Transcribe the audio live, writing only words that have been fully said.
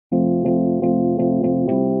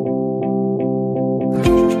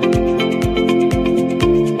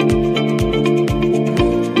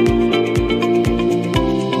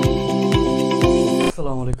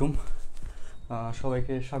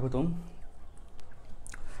সবাইকে স্বাগতম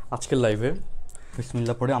আজকের লাইভে।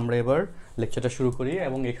 বিসমিল্লাহ পড়ে আমরা এবার লেকচারটা শুরু করি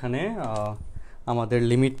এবং এখানে আমাদের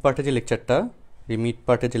লিমিট পার্টে যে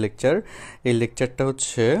লেকচার এই লেকচারটা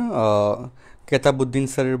হচ্ছে কেতাবউদ্দিন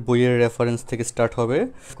স্যারের বইয়ের রেফারেন্স থেকে স্টার্ট হবে।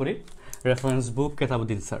 করি রেফারেন্স বুক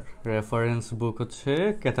কেতাবউদ্দিন স্যার, রেফারেন্স বুক হচ্ছে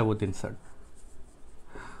কেতাবউদ্দিন স্যার।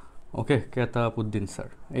 ওকে, কেতাবউদ্দিন স্যার,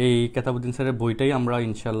 এই কেতাবউদ্দিন স্যারের বইটাই আমরা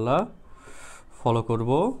ইনশাল্লাহ ফলো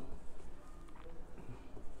করব।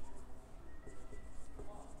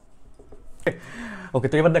 ওকে,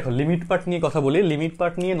 তো এবার দেখো লিমিট পার্ট নিয়ে কথা বলি। লিমিট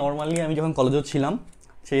পার্ট নিয়ে নর্মালি আমি যখন কলেজে ছিলাম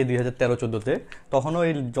সেই 2013-14-তে, তখনও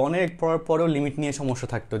এই অনেক পড়ার পরেও লিমিট নিয়ে সমস্যা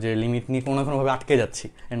থাকতো, যে লিমিট নিয়ে কোনো না কোনোভাবে আটকে যাচ্ছি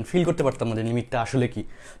অ্যান্ড ফিল করতে পারতাম না যে লিমিটটা আসলে কি।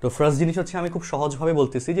 তো ফার্স্ট জিনিস হচ্ছে আমি খুব সহজভাবে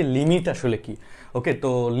বলতেছি যে লিমিট আসলে কি। ওকে,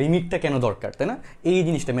 তো লিমিটটা কেন দরকার, তাই না? এই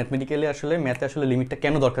জিনিসটা ম্যাথমেটিক্যালি আসলে ম্যাথে আসলে লিমিটটা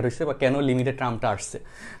কেন দরকার হয়েছে বা কেন লিমিটের টার্মটা আসছে,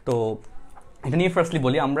 তো এটা নিয়ে ফার্স্টলি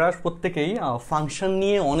বলি। আমরা প্রত্যেকেই ফাংশন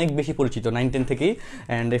নিয়ে অনেক বেশি পরিচিত 9-10 থেকেই,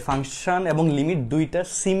 অ্যান্ড এই ফাংশন এবং লিমিট দুইটা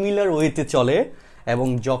সিমিলার ওয়েতে চলে, এবং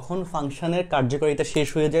যখন ফাংশনের কার্যকারিতা শেষ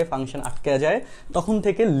হয়ে যায়, ফাংশন আটকে যায়, তখন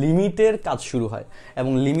থেকে লিমিটের কাজ শুরু হয়।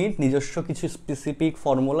 এবং লিমিট নিজস্ব কিছু স্পেসিফিক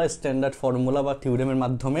ফর্মুলা, স্ট্যান্ডার্ড ফর্মুলা বা থিওরেমের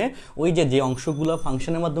মাধ্যমে ওই যে অংশগুলো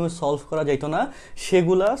ফাংশনের মাধ্যমে সলভ করা যাইতো না,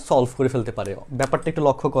 সেগুলা সলভ করে ফেলতে পারে। ব্যাপারটা একটু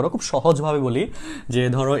লক্ষ্য করো, খুব সহজভাবে বলি। যে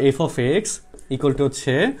ধরো F of x equal to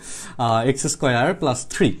হচ্ছে এক্স স্কোয়ার প্লাস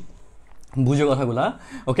 3, বুঝো কথাগুলা।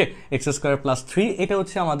 ওকে, এক্স স্কোয়ার প্লাস 3 এটা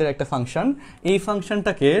হচ্ছে আমাদের একটা ফাংশন। এই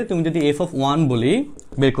ফাংশনটাকে তুমি যদি এফ অফ 1 বলি,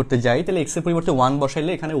 বের করতে যাই, তাহলে এক্স এর পরিবর্তে 1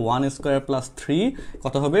 বসাইলে এখানে 1 স্কোয়ার প্লাস 3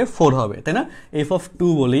 কত হবে? 4 হবে, তাই না? এফ অফ 2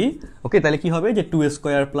 বলি, ওকে, তাহলে কি হবে? যে 2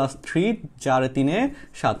 স্কোয়ার প্লাস 3 4 3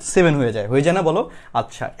 7 7 হয়ে যায় না বলো?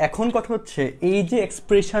 আচ্ছা, এখন কথা হচ্ছে এই যে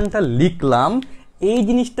এক্সপ্রেশনটা লিখলাম, এই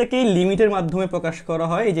জিনিসটাকে লিমিটের মাধ্যমে প্রকাশ করা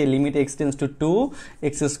হয়। এই যে limit x tends to 2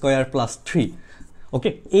 x square plus 3। ওকে,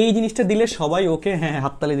 এই জিনিসটা দিলে সবাই ওকে হ্যাঁ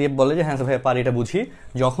হাততালি দিয়ে বলে যে হ্যাঁ ভাই পারি, এটা বুঝি।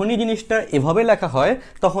 যখনই জিনিসটা এভাবে লেখা হয়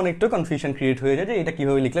তখন একটু কনফিউশন ক্রিয়েট হয়ে যায় যে এটা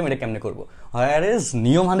কীভাবে লিখলাম, এটা কেমনে করবো। হোয়ার ইজ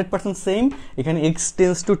নিয়ম 100% সেম। এখানে এক্স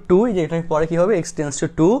টেন্স টু 2, যে এটাকে পরে কী হবে? X tends to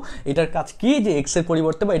 2। এটার কাজ কি? যে এক্স এর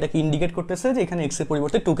পরিবর্তে বা এটাকে ইন্ডিকেট করতেছে যে এখানে এক্স এর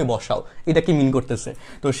পরিবর্তে 2কে বসাও, এটা কি মিন করতেছে।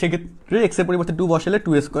 তো সেক্ষেত্রে এক্স এর পরিবর্তে 2 বসালে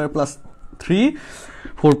 2 স্কোয়ার প্লাস 3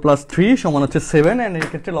 4 প্লাস 3 সমান হচ্ছে 7। অ্যান্ড এই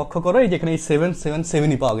ক্ষেত্রে লক্ষ্য করো এই যেখানে এই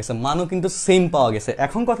 7-7-7ই পাওয়া গেছে, মানও কিন্তু সেম পাওয়া গেছে।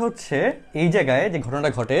 এখন কথা হচ্ছে এই জায়গায় যে ঘটনাটা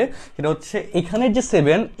ঘটে সেটা হচ্ছে এখানের যে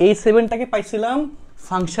 7, এই 7টাকে পাইছিলাম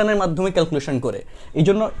ফাংশনের মাধ্যমে ক্যালকুলেশন করে, এই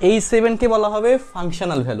জন্য এই 7কে বলা হবে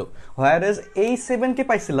ফাংশনাল ভ্যালু। হোয়ার এজ এই 7কে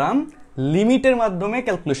পাইছিলাম লিমিটের মাধ্যমে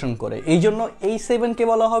ক্যালকুলেশন করে, এই জন্য এই 7কে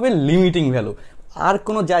বলা হবে লিমিটিং ভ্যালু। আর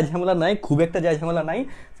কোনো যায় ঝামেলা নাই, খুব একটা যায় ঝামেলা নাই।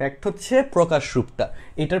 ফ্যাক্ট হচ্ছে প্রকাশ রূপটা,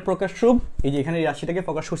 এটার প্রকাশ রূপ এই যে এখানে এই রাশিটাকে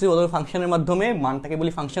প্রকাশ করছি ফাংশনের মাধ্যমে, মানটাকে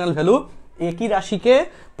বলি ফাংশনাল ভ্যালু। একই রাশিকে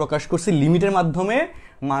প্রকাশ করছি লিমিটের মাধ্যমে,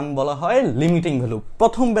 মান বলা হয় লিমিটিং ভ্যালু।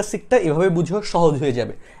 প্রথম বেসিকটা এভাবে বুঝো, সহজ হয়ে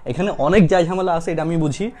যাবে। এখানে অনেক যায় ঝামেলা আছে, এটা আমি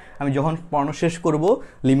বুঝি। আমি যখন পড়ানো শেষ করব,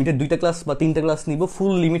 লিমিটের 2টা ক্লাস বা 3টা ক্লাস নিব,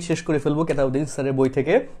 ফুল লিমিট শেষ করে ফেলবো কেতাবউদ্দিন স্যারের বই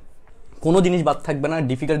থেকে, কোনো জিনিস বাদ থাকবে না,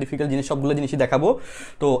 ডিফিকাল্ট জিনিস সবগুলো জিনিসই দেখাবো।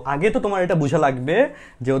 তো আগে তো তোমার এটা বোঝা লাগবে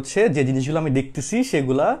যে হচ্ছে যে জিনিসগুলো আমি দেখতেছি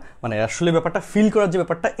সেগুলা মানে আসলে ব্যাপারটা ফিল করার যে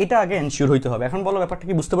ব্যাপারটা, এটা আগে এনশিওর হইতে হবে। এখন বলো ব্যাপারটা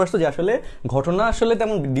কি বুঝতে পারছো? যে আসলে ঘটনা আসলে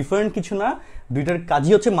তেমন ডিফারেন্ট কিছু না, দুইটার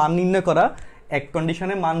কাজই হচ্ছে মান নির্ণয় করা। এক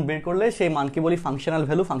কন্ডিশনে মান বের করলে সেই মানকে বলি ফাংশনাল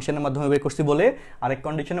ভ্যালু, ফাংশনের মাধ্যমে বের করছি বলে। আরেক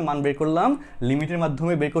কন্ডিশনে মান বের করলাম লিমিটের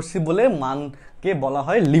মাধ্যমে বের করছি বলে, মানকে বলা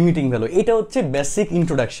হয় লিমিটিং ভ্যালু। এটা হচ্ছে বেসিক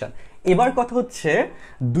ইন্ট্রোডাকশন। এবার কথা হচ্ছে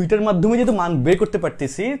দুইটার মাধ্যমে যেহেতু মান বের করতে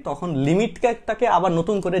পারতেছি, তখন লিমিটটাকে আবার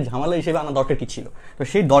নতুন করে ঝামেলা হিসেবে আনা দরকার কি ছিল, তো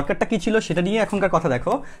সেই দরকারটা কি ছিল সেটা নিয়ে এখনকার কথা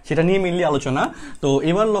দেখো, সেটা নিয়ে মেনলি আলোচনা। তো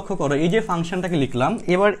এবার লক্ষ্য করো এই যে ফাংশনটাকে লিখলাম,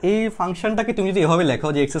 এবার এই ফাংশনটাকে তুমি যদি এভাবে লেখো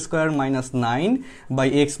যে x square minus 9 by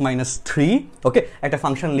x minus 3, ওকে, একটা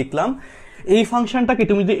ফাংশন লিখলাম। এই ফাংশনটাকে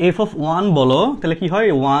তুমি যদি এফ অফ 1 বলো, তাহলে কি হয়?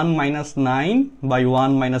 1 মাইনাস 9 বাই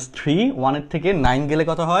 1 মাইনাস 3, 1 এর থেকে 9 গেলে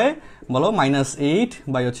কত হয় বলো? -8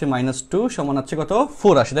 বাই হচ্ছে -2 সমান হচ্ছে কত?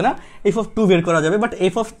 4 আসে, তাই না? এফ অফ 2 বের করা যাবে, বাট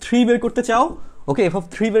এফ অফ 3 বের করতে চাও, ওকে, এফ অফ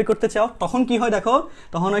 3 বের করতে চাও, তখন কি হয় দেখো?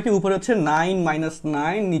 তখন হয় কি উপরে হচ্ছে 9 মাইনাস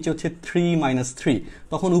 9, নিচে হচ্ছে 3 মাইনাস 3,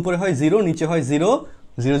 তখন উপরে হয় 0, নিচে হয় 0,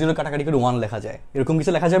 0 0 কাটাকাটি করে 1 লেখা যায়। এরকম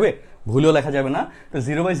কিছু লেখা যাবে? ভুলেও লেখা যাবে না। তো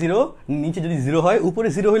 0/0 নিচে যদি 0 হয়, উপরে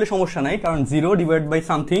 0 হলে সমস্যা নাই, কারণ 0 divide by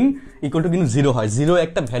something equal to কিন্তু 0 হয়। 0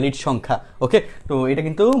 একটা ভ্যালিড সংখ্যা, ওকে, তো এটা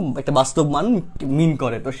কিন্তু একটা বাস্তব মান মিন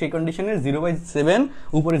করে। তো সেই কন্ডিশনে 0/7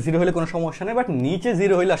 উপরে 0 হলে কোনো সমস্যা নেই, বাট নিচে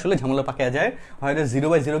 0 হলে আসলে ঝামেলা পাকা যায়। হয়তো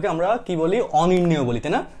 0/0কে আমরা কি বলি? অনির্ণেয় বলি,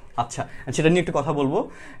 তাই না? আচ্ছা, সেটা নিয়ে একটু কথা বলবো।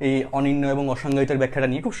 এই অনির্ণয় এবং অসংজ্ঞায়িতের ব্যাখ্যাটা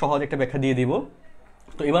নিয়ে খুব সহজ একটা ব্যাখ্যা দিয়ে দিব।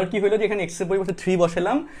 তো এবার কি হলো যে এখানে x এর পরিবর্তে 3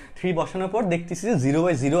 বসালাম, 3 বসানোর পর দেখতেছি যে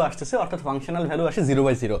 0/0 আসতেছে, অর্থাৎ ফাংশনাল ভ্যালু আসে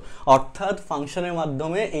 0/0, অর্থাৎ ফাংশনের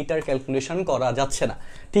মাধ্যমে এইটার ক্যালকুলেশন করা যাচ্ছে না।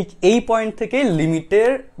 ঠিক এই পয়েন্ট থেকে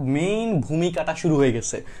লিমিটের মেইন ভূমিকাটা শুরু হয়ে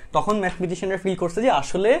গেছে। তখন ম্যাথমেটিশিয়ানরা ফিল করছে যে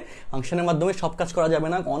আসলে ফাংশনের মাধ্যমে সব কাজ করা যাবে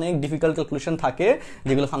না, অনেক ডিফিকাল্ট ক্যালকুলেশন থাকে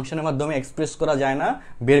যেগুলো ফাংশনের মাধ্যমে এক্সপ্রেস করা যায় না,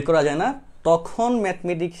 বের করা যায় না। তখন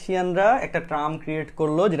ম্যাথমেটিশিয়ানরা একটা টার্ম ক্রিয়েট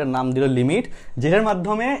করলো যেটার নাম দিল লিমিট, যেটার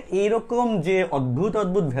মাধ্যমে এইরকম যে অদ্ভুত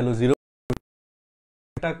অদ্ভুত ভ্যালু জিরো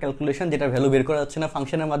একটা ক্যালকুলেশন যেটা ভ্যালু বের করা যাচ্ছে না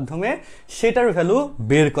ফাংশনের মাধ্যমে, সেটার ভ্যালু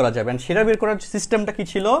বের করা যাবে। সেটা বের করার সিস্টেমটা কি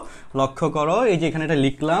ছিল লক্ষ্য করো, এই যে এখানে এটা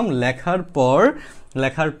লিখলাম,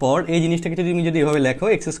 লেখার পর এই জিনিসটাকে তুমি যদি এভাবে লেখো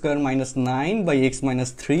x² - 9/x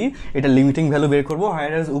 - 3, এটা লিমিটিং ভ্যালু বের করবো।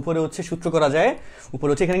 হায়ার উপরে হচ্ছে সূত্র করা যায়, উপরে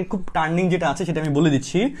হচ্ছে এখানে খুব টার্নিং যেটা আছে সেটা আমি বলে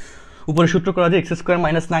দিচ্ছি। উপরে সূত্র করা যায় x² -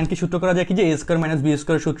 9 কি সূত্র করা যায় কি যে a² - b²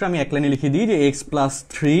 সূত্র, আমি এক লাইনে লিখে দিই যে x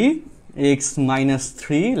 + 3 x -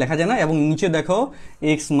 3 লেখা যায় না, এবং নিচে দেখো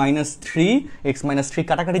x - 3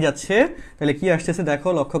 কাটাকাটি যাচ্ছে, তাহলে কি আসতেছে দেখো,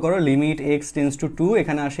 লক্ষ্য করো, লিমিট x টেন্ডস টু 2,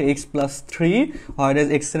 এখানে আসে x + 3, হোয়ারএজ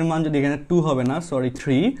x এর মান যদি এখানে 2 হবে না, সরি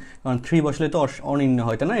 3, কারণ 3 বসলে তো অনির্ণয়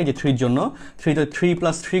হয়, তাই না, এই যে 3 এর জন্য 3, তো 3 +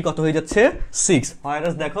 3 কত হয়ে যাচ্ছে 6,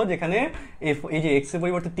 হোয়ারএজ দেখো যেখানে এই যে x এর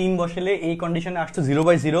পরিবর্তে 3 বসলে এই কন্ডিশনে আসছে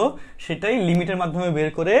 0/0, সেটাই লিমিটের মাধ্যমে বের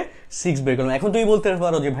করে 6 বের করলাম। এখন তুমি বলতে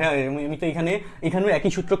পারো যে ভাইয়া আমি তো এখানেও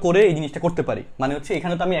একই সূত্র করে এই জিনিসটা করতে পারি, মানে হচ্ছে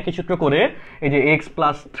এখানে তো আমি একই সূত্র করে এই যে x +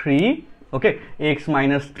 3, ওকে, x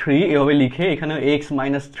 - 3 এভাবে লিখে, এখানেও x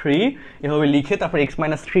 - 3 এভাবে লিখে, তারপর x -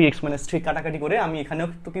 3 কাটাকাটি করে আমি এখানেও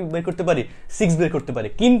তো কি বের করতে পারি, 6 বের করতে পারি।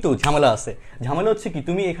 কিন্তু ঝামেলা আছে, ঝামেলা হচ্ছে কি,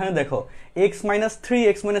 তুমি এখানে দেখো x -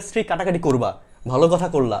 3 কাটাকাটি করবা, ভালো কথা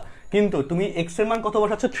করলা, কিন্তু তুমি x এর মান কত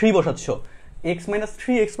বসাচ্ছ, 3 বসাচ্ছ, x -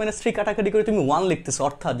 3 কাটাকাটি করে তুমি 1 লিখতেছো,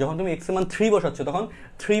 অর্থাৎ যখন তুমি x এর মান 3 বসাচ্ছ তখন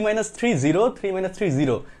 3 - 3 0, 3 - 3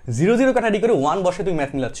 0, 0 0 কাটাকাটি করে 1 বসে তুমি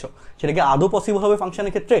ম্যাথ মিলাচ্ছ। সেটা কি আদৌ পসিবল হবে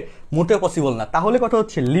ফাংশনের ক্ষেত্রে? মোটেও পসিবল না। তাহলে কথা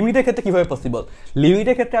হচ্ছে লিমিটের ক্ষেত্রে কিভাবে পসিবল?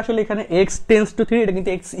 লিমিটের ক্ষেত্রে আসলে এখানে x টেন্ডস টু 3, এটা কিন্তু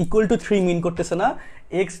x = 3 মিন করতেছে না।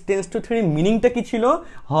 x টেন্ডস টু 3 মিনিংটা কি ছিল,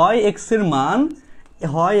 হয় x এর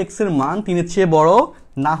মান 3 এর চেয়ে বড়,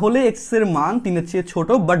 না হলে x এর মান 3 এর চেয়ে ছোট,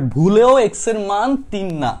 বাট ভুলেও x এর মান 3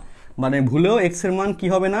 না, মানে ভুলেও x এর মান কি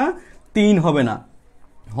হবে না, 3 হবে না।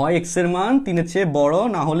 হয় x এর মান 3 এর চেয়ে বড়,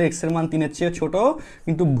 না হলে x এর মান 3 এর চেয়ে ছোট,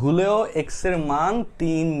 কিন্তু ভুলেও x এর মান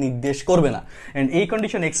 3 নির্দেশ করবে না। এন্ড এই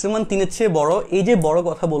কন্ডিশন x এর মান 3 এর চেয়ে বড়, এই যে বড়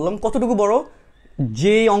কথা বললাম, কতটুকু বড়,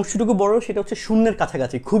 যে অংশটুকু বড় সেটা হচ্ছে শূন্যের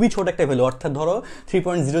কাছাকাছি, খুবই ছোট একটা ভ্যালু, অর্থাৎ ধরো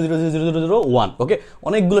 3.0000001, ওকে,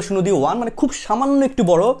 অনেকগুলো শূন্য দিয়ে 1, মানে খুব সামান্য একটু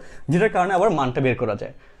বড়, যেটার কারণে আবার মানটা বের করা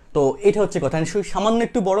যায়। তো এটা হচ্ছে কথা, সামান্য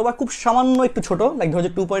একটু বড় বা খুব সামান্য একটু ছোট, লাইক ধরো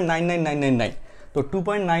যে 2.99999, তো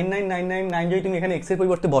 2.99999 যদি তুমি এখানে x এর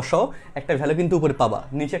পরিবর্তে বসাও, একটা ভ্যালু কিন্তু উপরে পাবা,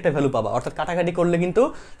 নিচে একটা ভ্যালু পাবা, অর্থাৎ কাটাকাটি করলে কিন্তু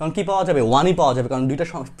তখন কি পাওয়া যাবে, 1ই পাওয়া যাবে, কারণ দুইটা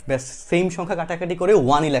সেম সংখ্যা কাটাকাটি করে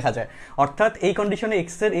 1ই লেখা যায়। অর্থাৎ এই কন্ডিশনে x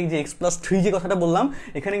এর এই যে x + 3 যে কথাটা বললাম,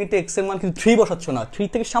 এখানে কিন্তু x এর মান কিন্তু 3 বসাচ্ছ না, 3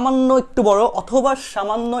 থেকে সামান্য একটু বড় অথবা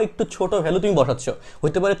সামান্য একটু ছোট ভ্যালু তুমি বসাচ্ছ,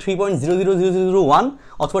 হতে পারে 3.00001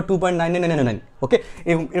 অথবা 2.99999, ওকে,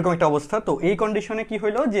 এরকম একটা অবস্থা। তো এই কন্ডিশনে কি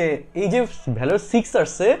হলো যে এই যে ভ্যালু 6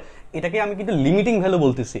 আসছে, এটাকে আমি কিন্তু লিমিটিং ভ্যালু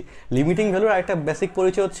বলতেছি। লিমিটিং ভ্যালুর আরেকটা বেসিক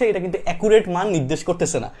পরিচয় হচ্ছে এটা কিন্তু অ্যাকুরেট মান নির্দেশ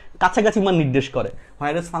করতেছে না, কাছাকাছি মান নির্দেশ করে।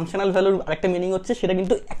 হোয়ারএজ ফাংশনাল ভ্যালুর আরেকটা মিনিং হচ্ছে সেটা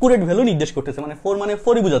কিন্তু অ্যাকুরেট ভ্যালু নির্দেশ করতেছে, মানে 4 মানে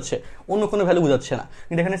 4ই বোঝাচ্ছে, অন্য কোনো ভ্যালু বোঝাচ্ছে না।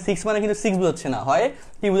 কিন্তু এখানে 6 মানে কিন্তু 6 বোঝাচ্ছে না, হয়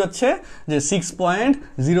কি বোঝাচ্ছে যে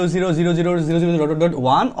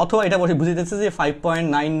 6.0000001, অথবা এটা বুঝাইতেছে যে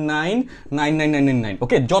 5.999999,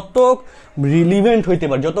 ওকে, যত রিলিভেন্ট হইতে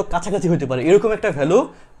পারে, যত কাছাকাছি হইতে পারে, এরকম একটা ভ্যালু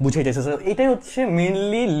বুঝাইতেছে। এটাই হচ্ছে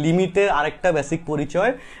মেইনলি লিমিটের আরেকটা বেসিক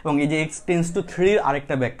পরিচয়, এবং এই যে x টেন্ডস টু 3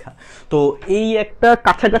 আরেকটা ব্যাখ্যা। তো এই একটা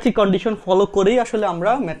কাছাকাছি কন্ডিশন ফলো করেই আসলে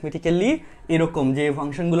আমরা ম্যাথমেটিক্যালি এরকম যে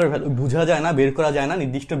ফাংশনগুলোর ভ্যালু বোঝা যায় না, বের করা যায় না,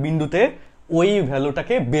 নির্দিষ্ট বিন্দুতে ওই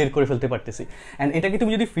ভ্যালুটাকে বের করে ফেলতে পারতেছি। অ্যান্ড এটাকে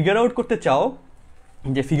তুমি যদি ফিগার আউট করতে চাও,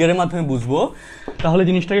 যে ফিগারের মাধ্যমে বুঝবো, তাহলে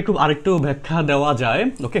জিনিসটাকে খুব আরেকটু ব্যাখ্যা দেওয়া যায়,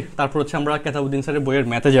 ওকে। তারপর হচ্ছে আমরা কেতাব উদ্দিন স্যারের বইয়ের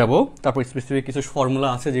ম্যাথে যাব, তারপর স্পেসিফিক কিছু ফর্মুলা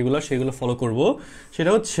আছে সেগুলো ফলো করব।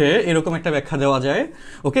 সেটা হচ্ছে এরকম একটা ব্যাখ্যা দেওয়া যায়,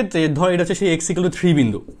 ওকে। ধর এটা হচ্ছে সেই x = 3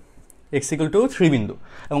 বিন্দু, x = 3 বিন্দু,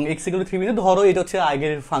 এবং x = 3 বিন্দু ধরো এটা হচ্ছে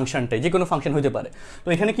আগের ফাংশনটাই, যে কোনো ফাংশন হতে পারে। তো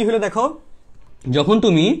এখানে কি হলো দেখো, যখন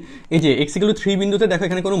তুমি এই যে x = 3 বিন্দুতে দেখো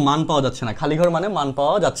এখানে কোনো মান পাওয়া যাচ্ছে না, খালি ঘর মানে মান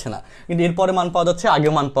পাওয়া যাচ্ছে না, কিন্তু এরপরে মান পাওয়া যাচ্ছে, আগে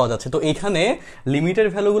মান পাওয়া যাচ্ছে। তো এখানে লিমিটের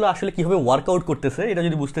ভ্যালুগুলো আসলে কিভাবে ওয়ার্কআউট করতেছে এটা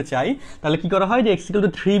যদি বুঝতে চাই, তাহলে কি করা হয় যে x =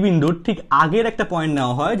 3 বিন্দুর ঠিক আগের একটা পয়েন্ট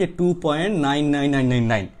নেওয়া হয় যে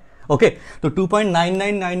 2.99999, ওকে। তো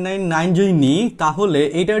 2.99999 যদি নিই, তাহলে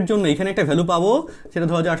এটার জন্য এখানে একটা ভ্যালু পাবো, সেটা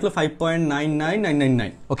ধরা যায় আসলো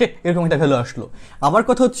 5.99999, ওকে, এরকম একটা ভ্যালু আসলো। আবার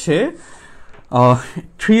কথা হচ্ছে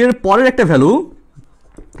 3 এর পরের একটা ভ্যালু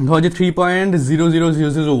ধরো যে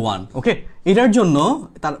 3.00001, ওকে, এটার জন্য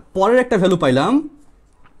তার পরের একটা ভ্যালু পাইলাম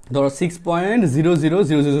ধরো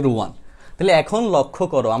 6.00001। তাহলে এখন লক্ষ্য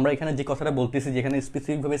করো আমরা এখানে যে কথাটা বলতেছি, যেখানে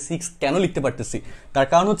স্পেসিফিকভাবে 6 কেন লিখতে পারতেছি, তার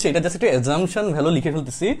কারণ হচ্ছে এটা জাস্ট একটা অ্যাজাম্পশন ভ্যালু লিখে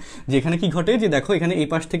ফেলতেছি। যে এখানে কি ঘটে, যে দেখো এখানে এই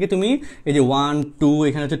পাশ থেকে তুমি এই যে 1 2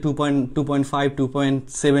 এখানে হচ্ছে 2.5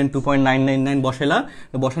 2.7 2.999 বসাইলা,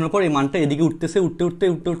 বসানোর পর এই মানটা এদিকে উঠতেছে,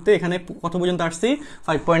 উঠতে এখানে কত পর্যন্ত আসছি,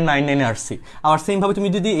 5.99 আসছি। আবার সেমভাবে তুমি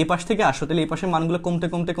যদি এই পাশ থেকে আসো, তাহলে এই পাশের মানগুলো কমতে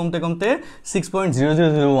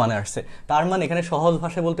 6.0001 আসছে। তার মানে এখানে সহজ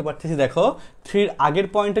ভাষায় বলতে পারতেছি, দেখো 3 আগের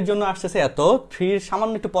পয়েন্টের জন্য আসতেছে এত, 3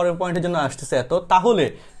 সামান্য একটু পরের পয়েন্টের জন্য আসতেছে এত, তাহলে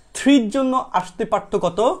 3 জন্য আসতে পারতো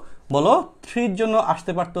কত বলো? 3 জন্য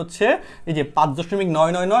আসতে পারতো হচ্ছে এই যে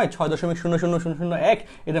 5.999 6.00001,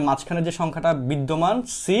 এদের মাঝখানে যে সংখ্যাটা বিদ্যমান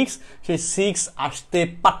 6, সেই 6 আসতে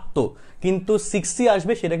পারতো, কিন্তু 6ই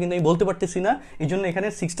আসবে সেটা কিন্তু আমি বলতে পারতেছি না। এই জন্য এখানে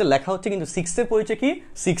 6টা লেখা হচ্ছে, কিন্তু 6 এর পরিচয় কি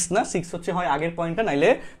 6 না, 6 হচ্ছে হয় আগের পয়েন্টটা নাইলে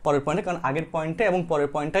পরের পয়েন্টে, কারণ আগের পয়েন্টটা এবং পরের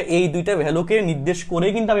পয়েন্টটা এই দুইটা ভ্যালুকে নির্দেশ করে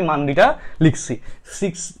কিন্তু আমি মান দুইটা লিখছি।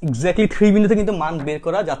 6 এক্স্যাক্টলি 3 বিন্দুতে কিন্তু মান বের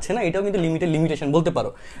করা যাচ্ছে না, এটাও কিন্তু লিমিটেশন বলতে পারো।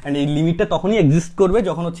 অ্যান্ড এই লিমিটটা তখনই এক্সিস্ট করবে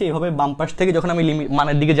যখন হচ্ছে এইভাবে বাম পাশ থেকে যখন আমি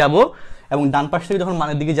মানের দিকে যাব এবং ডান পাশ থেকে যখন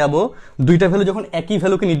মানের দিকে যাব, দুইটা ভ্যালু যখন একই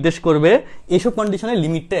ভ্যালুকে নির্দেশ করবে, এইসব কন্ডিশনে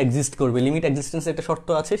লিমিটটা এক্সিস্ট করবে। লিমিট এক্সিস্টেন্সের একটা শর্ত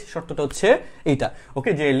আছে, সেই শর্তটা হচ্ছে এইটা,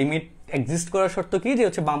 ওকে, যে লিমিট এক্সিস্ট করার শর্ত কি, যে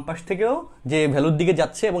হচ্ছে বাম পাশ থেকেও যে ভ্যালুর দিকে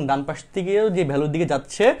যাচ্ছে এবং ডান পাশ থেকেও যে ভ্যালুর দিকে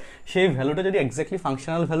যাচ্ছে, সেই ভ্যালুটা যদি এক্স্যাক্টলি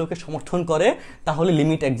ফাংশনাল ভ্যালুকে সমর্থন করে তাহলে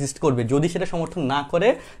লিমিট এক্সিস্ট করবে, যদি সেটা সমর্থন না করে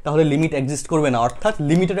তাহলে লিমিট এক্সিস্ট করবে না। অর্থাৎ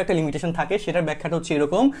লিমিটের একটা লিমিটেশন থাকে, সেটার ব্যাখ্যাটা হচ্ছে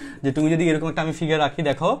এরকম, যে তুমি যদি এরকম একটা আমি ফিগার রাখি,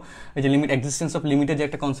 দেখো এই যে লিমিট এক্সিস্টেন্স অফ লিমিটের যে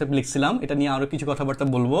একটা কনসেপ্ট লিখছিলাম, এটা নিয়ে আরও কিছু কথাবার্তা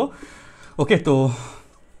বলবো, ওকে। তো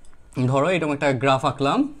ধরো এরকম একটা গ্রাফ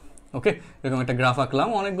আঁকলাম, ওকে, এরকম একটা গ্রাফ আঁকলাম,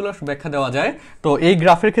 অনেকগুলো ব্যাখ্যা দেওয়া যায়। তো এই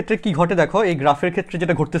গ্রাফের ক্ষেত্রে কি ঘটে, দেখো এই গ্রাফের ক্ষেত্রে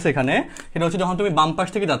যেটা ঘটতেছে এখানে, সেটা হচ্ছে যখন তুমি বাম পাশ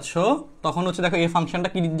থেকে যাচ্ছ তখন হচ্ছে দেখো এই ফাংশনটা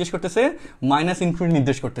কি নির্দেশ করতেছে, -ইনফিনিটি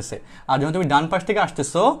নির্দেশ করতেছে, আর যখন তুমি ডান পাশ থেকে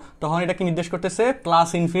আসতেছো তখন এটা কি নির্দেশ করতেছে,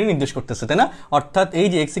 +ইনফিনিটি নির্দেশ করতেছে, তাই না? অর্থাৎ এই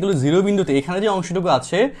যে x=0 বিন্দুতে এখানে যে অংশটুকু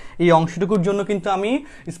আছে, এই অংশটুকুর জন্য কিন্তু আমি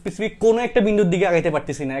স্পেসিফিক কোনো একটা বিন্দুর দিকে আগাইতে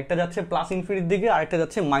পারতেছি না, একটা যাচ্ছে +ইনফিনিটির দিকে আর একটা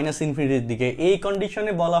যাচ্ছে -ইনফিনিটির দিকে। এই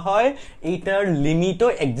কন্ডিশনে বলা হয় এইটার লিমিটও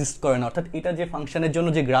এক্সিস্ট করে না, অর্থাৎ এটা যে ফাংশনের জন্য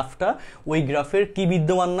যে গ্রাফটা, ওই গ্রাফের কি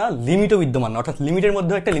বিদ্যমান না, লিমিটও বিদ্যমান না, অর্থাৎ লিমিটের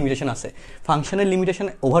মধ্যে একটা লিমিটেশন আছে। ফাংশনের লিমিটেশন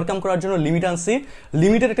ওভারকাম করার জন্য লিমিট আনছি,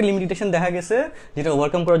 লিমিটের একটা লিমিটেশন দেখা গেছে যেটা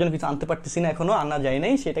ওভারকাম করার জন্য কিছু আনতে পারতেছি না, এখনো আনা যায়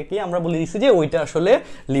নাই, সেটা কি আমরা বলে দিচ্ছি যে ওইটা আসলে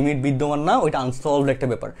লিমিট বিদ্যমান না, ওইটা আনসলভড একটা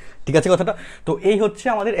ব্যাপার, ঠিক আছে কথাটা? তো এই হচ্ছে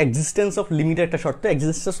আমাদের এক্সিস্টেন্স অফ লিমিটের একটা শর্ত।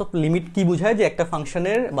 এক্সিস্টেন্স অফ লিমিট কি বোঝায়, যে একটা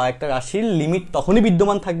ফাংশনের বা একটা রাশির লিমিট তখনই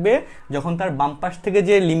বিদ্যমান থাকবে যখন তার বাম পাশ থেকে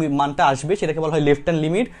যে মানটা আসবে সেটাকে বলা হয় লেফট হ্যান্ড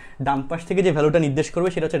লিমিট, ডান পাশ থেকে যে ভ্যালুটা নির্দেশ করবে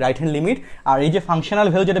সেটা হচ্ছে রাইট হ্যান্ড লিমিট। আর এই যে ফাংশনাল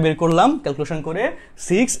ভ্যালু যেটা বের করলাম ক্যালকুলেশন করে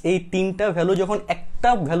 6, এই তিনটা ভ্যালু যখন একটা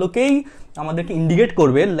ভ্যালুকেই আমাদেরকে ইন্ডিকেট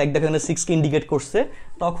করবে, লাইক দেখো এখানে 6কে ইন্ডিকেট করছে,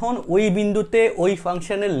 তখন ওই বিন্দুতে ওই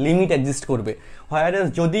ফাংশনের লিমিট এক্সিস্ট করবে। হোয়ারএস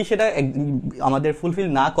যদি সেটা আমাদের ফুলফিল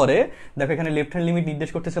না করে, দেখো এখানে লেফট হ্যান্ড লিমিট নির্দেশ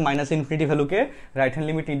করতেছে -ইনফিনিটি ভ্যালুকে, রাইট হ্যান্ড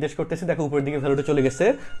লিমিট নির্দেশ করতেছে দেখো উপরের দিকে ভ্যালুটা চলে গেছে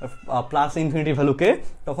 +ইনফিনিটি ভ্যালুকে,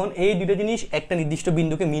 তখন এই দুটো জিনিস একটা নির্দিষ্ট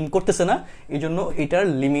বিন্দুকে মিন করতেছে না, এই জন্য এটার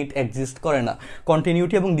লিমিট এক্সিস্ট করে না।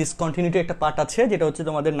 কন্টিনিউটি এবং ডিসকন্টিনিউটি একটা পার্ট আছে, যেটা হচ্ছে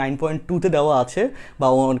তোমাদের 9.2-তে দেওয়া আছে, বা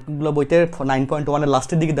অনেকগুলো বইতে 9.1-এর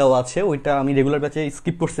লাস্টের দিকে দেওয়া আছে, ওইটা আমি রেগুলার ব্যাচে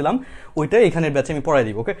স্কিপ করছিলাম, ওইটা এখানের ব্যাচে আমি পড়াই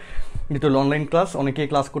দিব, ওকে। যেহেতু অনলাইন ক্লাস, অনেকেই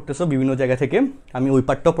ক্লাস করতেছো বিভিন্ন জায়গা থেকে, আমি ওই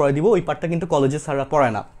পার্টটাও পড়াই দিব। ওই পার্টটা কিন্তু কলেজে স্যাররা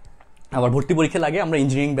পড়ায় না, আবার ভর্তি পরীক্ষা লাগে, আমরা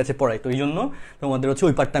ইঞ্জিনিয়ারিং ব্যাচে পড়াই, তো এই জন্য তোমাদের হচ্ছে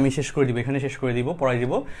ওই পার্টটা আমি শেষ করে দিব, এখানে শেষ করে দিব, পড়াই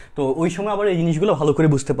দিব। তো ওই সময় আবার এই জিনিসগুলো ভালো করে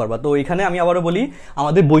বুঝতে পারবা। তো এখানে আমি আবারও বলি,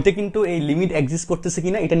 আমাদের বইতে কিন্তু এই লিমিট এক্সিস্ট করতেছে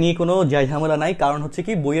কিনা এটা নিয়ে কোনো যায় ঝামেলা নাই, কারণ হচ্ছে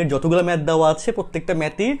কি বইয়ের যতগুলো ম্যাথ দেওয়া আছে প্রত্যেকটা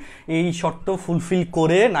ম্যাথই এই শর্ত ফুলফিল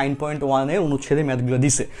করে 9.1-এ অনুচ্ছেদে ম্যাথগুলো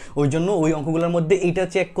দিছে। ওই জন্য ওই অঙ্কগুলোর মধ্যে এইটা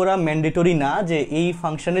চেক করা ম্যান্ডেটরি না যে এই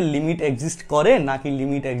ফাংশনের লিমিট এক্সিস্ট করে নাকি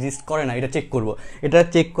লিমিট এক্সিস্ট করে না, এটা চেক করব, এটা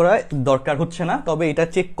চেক করা দরকার হচ্ছে না। তবে এটা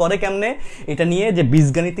চেক করে কেমনে, এটা নিয়ে যে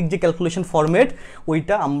বীজগাণিতিক যে ক্যালকুলেশন ফরম্যাট,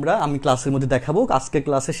 ওইটা আমি ক্লাসের মধ্যে দেখাবো, আজকে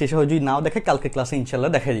ক্লাসে শেষে হয় যদি নাও দেখে কালকে ক্লাসে ইনশাল্লাহ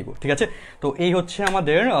দেখাই দিব, ঠিক আছে? তো এই হচ্ছে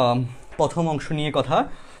আমাদের প্রথম অংশ নিয়ে কথা।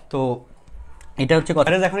 তো এটা হচ্ছে কথা।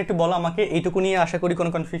 এখন একটু বলো আমাকে, এইটুকু নিয়ে আশা করি কোনো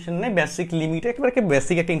কনফিউশন নেই, বেসিক লিমিট একেবারে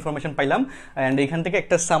বেসিক একটা ইনফরমেশন পাইলাম, অ্যান্ড এখান থেকে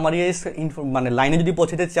একটা সামারিয়াইজ মানে লাইনে যদি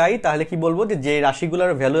পৌঁছাতে চাই তাহলে কি বলবো, যে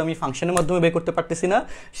রাশিগুলোর ভ্যালু আমি ফাংশনের মাধ্যমে বের করতে পারতেছি না,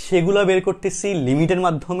 সেগুলো বের করতেছি লিমিটের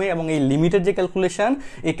মাধ্যমে, এবং এই লিমিটের যে ক্যালকুলেশন,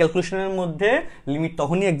 এই ক্যালকুলেশনের মধ্যে লিমিট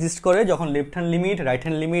তখনই এক্সিস্ট করে যখন left hand limit, right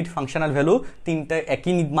hand limit, functional value তিনটা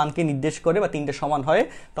একই মানকে নির্দেশ করে বা তিনটা সমান হয়,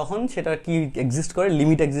 তখন সেটা কি এক্সিস্ট করে,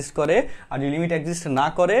 লিমিট এক্সিস্ট করে। আর যদি লিমিট এক্সিস্ট না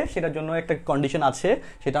করে, সেটার জন্য একটা কন্ডিশন আছে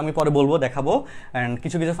সেটা আমি পরে বলবো, দেখাবো। অ্যান্ড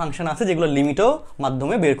কিছু কিছু ফাংশন আছে যেগুলো লিমিটও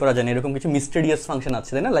মাধ্যমে বের করা যায় না, এরকম কিছু মিস্টেরিয়াস ফাংশন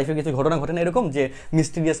আছে, তাই না? লাইফে কিছু ঘটনা ঘটে না এরকম যে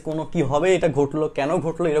মিস্টেরিয়াস কোনো কি হবে, এটা ঘটলো কেন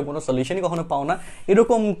ঘটলো, এরকম কোনো সলিউশনই কখনো পাও না,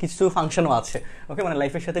 এরকম কিছু ফাংশনও আছে। ওকে, মানে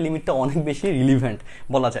লাইফের সাথে লিমিটটা অনেক বেশি রিলিভেন্ট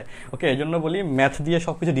বলা যায়। ওকে, এই জন্য বলি ম্যাথ দিয়ে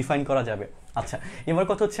সব কিছু ডিফাইন করা যাবে। আচ্ছা, এবার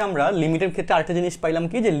কথা হচ্ছে আমরা লিমিটের ক্ষেত্রে আরেকটা জিনিস পাইলাম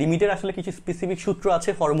কি, যে লিমিটের আসলে কিছু স্পেসিফিক সূত্র আছে,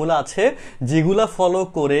 ফর্মুলা আছে, যেগুলা ফলো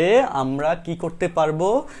করে আমরা কি করতে পারবো,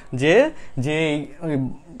 যে যে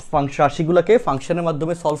রাশিগুলোকে ফাংশনের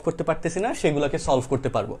মাধ্যমে সলভ করতে পারতেছি না সেগুলোকে সলভ করতে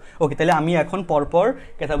পারবো। ওকে, তাহলে আমি এখন পরপর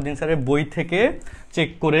কেতাবউদ্দিন স্যারের বই থেকে চেক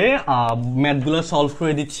করে ম্যাথগুলো সলভ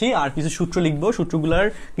করে দিচ্ছি, আর কিছু সূত্র লিখবো, সূত্রগুলোর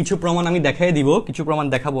কিছু প্রমাণ আমি দেখাই দিব, কিছু প্রমাণ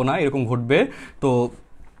দেখাবো না, এরকম ঘটবে। তো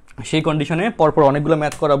সেই কন্ডিশনে পরপর অনেকগুলো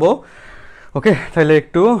ম্যাথ করাবো। ওকে, তাহলে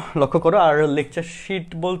একটু লক্ষ্য করো। আর লেকচার শিট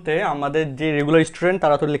বলতে আমাদের যে রেগুলার স্টুডেন্ট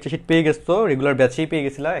তারা তো লেকচার শিট পেয়ে গেছো, রেগুলার ব্যাচেই পেয়ে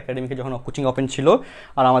গেছিলা একাডেমিকে যখন কোচিং ওপেন ছিল।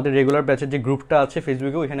 আর আমাদের রেগুলার ব্যাচের যে গ্রুপটা আছে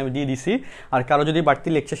ফেসবুকে, ওইখানে আমি দিয়ে দিছি। আর কারো যদি বাড়তি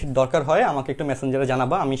লেকচার শিট দরকার হয় আমাকে একটু মেসেঞ্জারে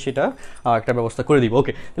জানাবা, আমি সেটা একটা ব্যবস্থা করে দিব।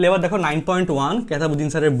 ওকে, তাহলে এবার দেখো 9.1 কেতাবউদ্দিন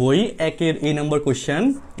স্যারের বই, একের এই নম্বর কোয়েশ্চেন।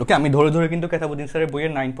 ওকে, আমি ধরে ধরে কিন্তু কেতাবউদ্দিন স্যারের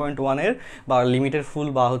বইয়ের 9.1-এর বা লিমিটের ফুল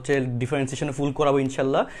বা হচ্ছে ডিফারেন্সিয়েশনের ফুল করাবো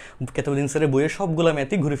ইনশাল্লাহ। কেতাবউদ্দিন স্যারের বইয়ের সবগুলো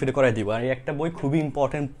ম্যাথই ঘুরে ফিরে করাই দিব। আর একটা বই খুবই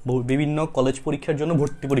ইম্পর্টেন্ট বিভিন্ন কলেজ পরীক্ষার জন্য,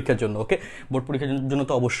 ভর্তি পরীক্ষার জন্য। ওকে, বোর্ড পরীক্ষার জন্য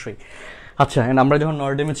তো অবশ্যই। আচ্ছা, আমরা যখন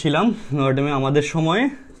নরডেমে ছিলাম, নরডেমে আমাদের সময়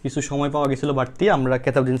কিছু সময় পাওয়া গেছিল বাড়তি, আমরা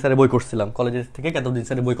কেতাবউদ্দিন স্যারের বই করছিলাম, কলেজের থেকে কেতাবউদ্দিন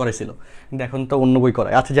স্যারের বই করাইছিল, কিন্তু এখন তো অন্য বই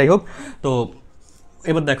করায়। আচ্ছা, যাই হোক। তো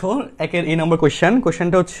এবার দেখো একের এই নম্বর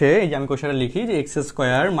কোয়েশ্চেনটা হচ্ছে, এই যে আমি কোয়েশ্চেনটা লিখি যে x² -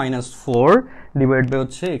 4 ডিভাইড বাই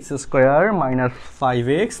হচ্ছে x² -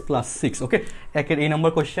 5x + 6। ওকে, একের এই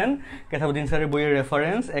নম্বর কোয়েশ্চেন, কেতাবউদ্দিন স্যারের বইয়ের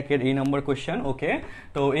রেফারেন্স, একের এই নম্বর কোয়েশ্চেন। ওকে,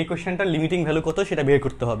 তো এই কোয়েশ্চেনটার লিমিটিং ভ্যালু কত সেটা বের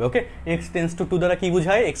করতে হবে। ওকে, x টেন্ডস টু 2 দ্বারা কি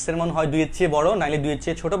বোঝায়, x এর মান হয় 2 এর চেয়ে বড়, নাইলে 2 এর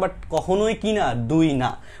চেয়ে ছোট, বাট কখনোই কি না 2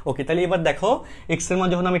 না। ওকে, তাহলে এবার দেখো x এর মান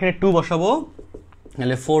যখন আমি এখানে 2 বসাবো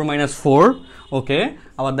তাহলে 4 - 4। ওকে,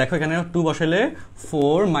 আবার দেখো এখানে 2 বসালে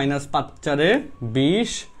 4 - 5 × 4 =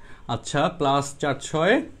 20। আচ্ছা, প্লাস 4 ×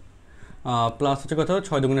 6 প্লাস হচ্ছে কত,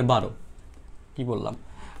 6 × 2 = 12। কি বললাম,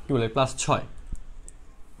 কি বলে, প্লাস 6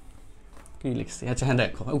 কি লিখছি। আচ্ছা, হ্যাঁ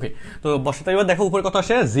দেখো। ওকে, তো বসাতে এবার দেখো উপরে কত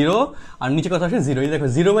আসে 0 আর নিচে কত আসে 0। এই দেখো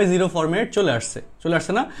 0/0 ফরম্যাট চলে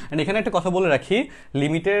আসছে না। এন্ড এখানে একটা কথা বলে রাখি,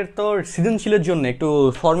 লিমিটের তো সৃজনশীলের জন্য একটু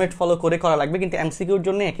ফরম্যাট ফলো করে করা লাগবে, কিন্তু এমসিকিউর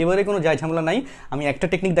জন্য একেবারে কোনো যায় ঝামেলা নাই। আমি একটা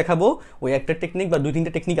টেকনিক দেখাবো, ওই একটা টেকনিক বা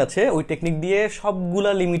 2-3টা টেকনিক আছে, ওই টেকনিক দিয়ে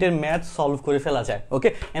সবগুলা লিমিটের ম্যাথ সলভ করে ফেলা যায়। ওকে,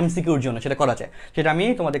 এমসিকিউর জন্য সেটা করা যায়, সেটা আমি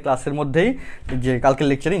তোমাদের ক্লাসের মধ্যেই যে কালকের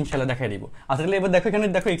লেকচারে ইনশাআল্লাহ দেখাই দিব। আচ্ছা, তাহলে এবার দেখো এখানে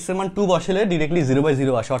দেখো x এর মান 2 বসালে ডিরেক্টলি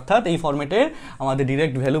 0/0 আসে, অর্থাৎ এই ফরম্যাটে আমাদের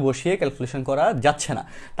ডিরেক্ট ভ্যালু বসিয়ে ক্যালকুলেশন করা যাচ্ছে না।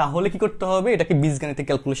 তাহলে কি করতে হবে, এটাকে বীজগণিতে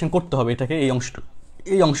ক্যালকুলেশন করতে হবে, এটাকে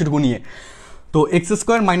এই অংশটুকু নিয়ে। তো x² -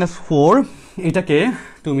 4 এটাকে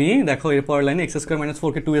তুমি দেখো এর পরের লাইনে x² -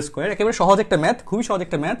 4 কে 2² একেবারে সহজ একটা ম্যাথ, খুবই সহজ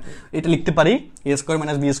একটা ম্যাথ। এটা লিখতে পারি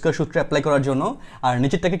a² - b² সূত্র অ্যাপ্লাই করার জন্য। আর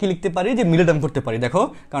নিচেরটাকে কি লিখতে পারি, যে মিলে টার্ম করতে পারি। দেখো,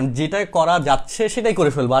 কারণ যেটা করা যাচ্ছে সেটাই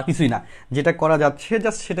করে ফেলবো, আর কিছুই না, যেটা করা যাচ্ছে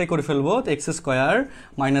জাস্ট সেটাই করে ফেলবো। তো x²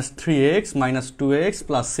 - 3x - 2x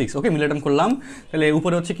 + 6। ওকে, মিলে টার্ম করলাম। তাহলে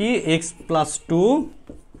উপরে হচ্ছে কি x + 2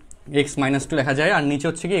 x - 2 লেখা যায়, আর নিচে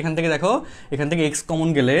হচ্ছে কি এখান থেকে দেখো, এখান থেকে x কমন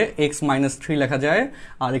গেলে x - 3 লেখা যায়,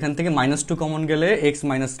 আর এখান থেকে -2 কমন গেলে x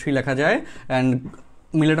 - 3 লেখা যায়। অ্যান্ড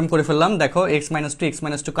মিলে টার্ম করে ফেললাম। দেখো x - 2 x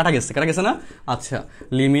 - 2 কাটা গেছে না। আচ্ছা,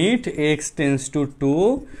 limit x tends to 2,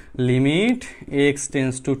 limit x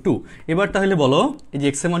tends to 2। এবার তাহলে বলো, এই যে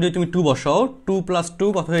x এর মান যদি তুমি 2 বসাও, 2 + 2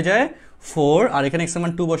 কত হয়ে যায় 4, আর এখানে x এর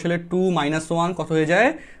মান 2 বসালে 2 - 1 কত হয়ে যায়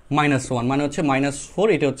 -1, মানে হচ্ছে -4।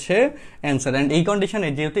 এটা হচ্ছে অ্যান্সার। অ্যান্ড এই কন্ডিশনে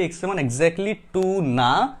যেহেতু x এর মান এক্স্যাক্টলি 2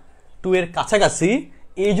 না, 2 এর কাছাকাছি,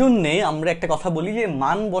 এই জন্যে আমরা একটা কথা বলি যে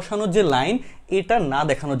মান বসানোর যে লাইন, এটা না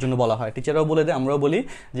দেখানোর জন্য বলা হয়। টিচাররাও বলে দেয়, আমরাও বলি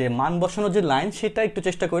যে মান বসানোর যে লাইন সেটা একটু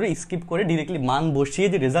চেষ্টা করে স্কিপ করে ডিরেক্টলি মান বসিয়ে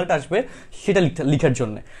যে রেজাল্ট আসবে সেটা লিখার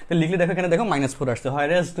জন্য। তো লিখলে দেখো এখানে দেখো -4 আসছে, হয়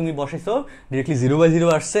তুমি বসাইছো ডিরেক্টলি 0/0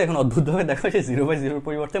 আসছে। এখন অদ্ভুতভাবে দেখো যে 0/0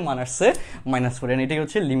 পরিবর্তে মান আসছে -4। এটাই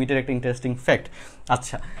হচ্ছে লিমিটের একটা ইন্টারেস্টিং ফ্যাক্ট।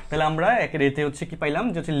 আচ্ছা, তাহলে আমরা একের এতে হচ্ছে কি পাইলাম,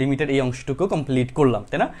 যে হচ্ছে লিমিটের এই অংশটুকু কমপ্লিট করলাম,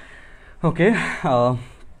 তাই না? ওকে,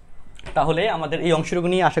 তাহলে আমাদের এই অংশটুকু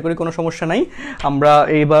নিয়ে আশা করি কোনো সমস্যা নাই। আমরা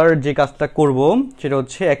এইবার যে কাজটা করব সেটা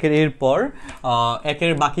হচ্ছে একের এর পর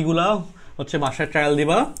একের বাকিগুলা হচ্ছে বাসায় ট্রায়াল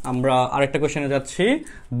দিবা। আমরা আরেকটা কোশ্চেনে যাচ্ছি,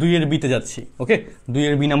 2 বিতে যাচ্ছি। ওকে,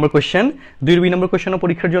 2 B number question. 2 B number কোশ্চেনও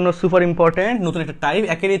পরীক্ষার জন্য সুপার ইম্পর্টেন্ট, নতুন একটা টাইপ।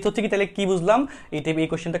 একের এই হচ্ছে কি, তাহলে কি বুঝলাম এই টাইপ এই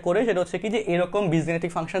কোশ্চেনটা করে, সেটা হচ্ছে কি যে এরকম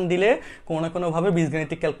বীজগাণিতিক ফাংশন দিলে কোনো না কোনোভাবে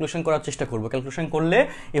বীজগাণিতিক ক্যালকুলেশন করার চেষ্টা করবো। ক্যালকুলেশন করলে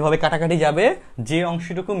এভাবে কাটাকাটি যাবে, যে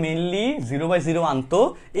অংশটুকু মেনলি 0/0 আনতো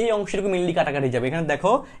এই অংশটুকু মেনলি কাটাকাটি যাবে। এখানে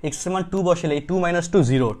দেখো x এর মান 2 বসালে 2 - 2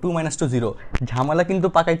 0, 2 - 2 0, ঝামেলা কিন্তু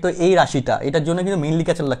পাকাইতো এই রাশিটা, এটার জন্য কিন্তু মেনলি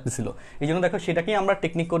ক্যাচাল লাগতেছিল। এই জন্য দেখো সেটাকেই আমরা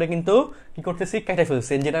টেকনিক করে কিন্তু কি করতেছি, কেটে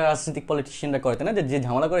ফেলছি, যেটা রাজনৈতিক পলিটিশিয়ানরা করে, তাই না, যে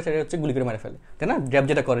ঝামেলা করে সেটা হচ্ছে গুলি করে মেরে ফেলে, তাই না। গ্র্যাব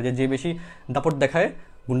যেটা করে, যে বেশি দাপট দেখায়,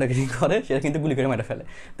 গুন্ডাগিরি করে, সেটা কিন্তু গুলি করে মেরে ফেলে।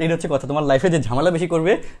 তো এটা হচ্ছে কথা, তোমার লাইফে যে ঝামেলা বেশি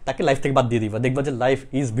করবে তাকে লাইফ থেকে বাদ দিয়ে দিবা, দেখবা যে লাইফ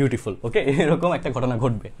ইজ বিউটিফুল। ওকে, এরকম একটা ঘটনা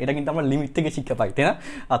ঘটবে। এটা কিন্তু আমরা লিমিট থেকে শিক্ষা পাই, তাই না।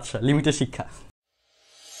 আচ্ছা, লিমিটের শিক্ষা।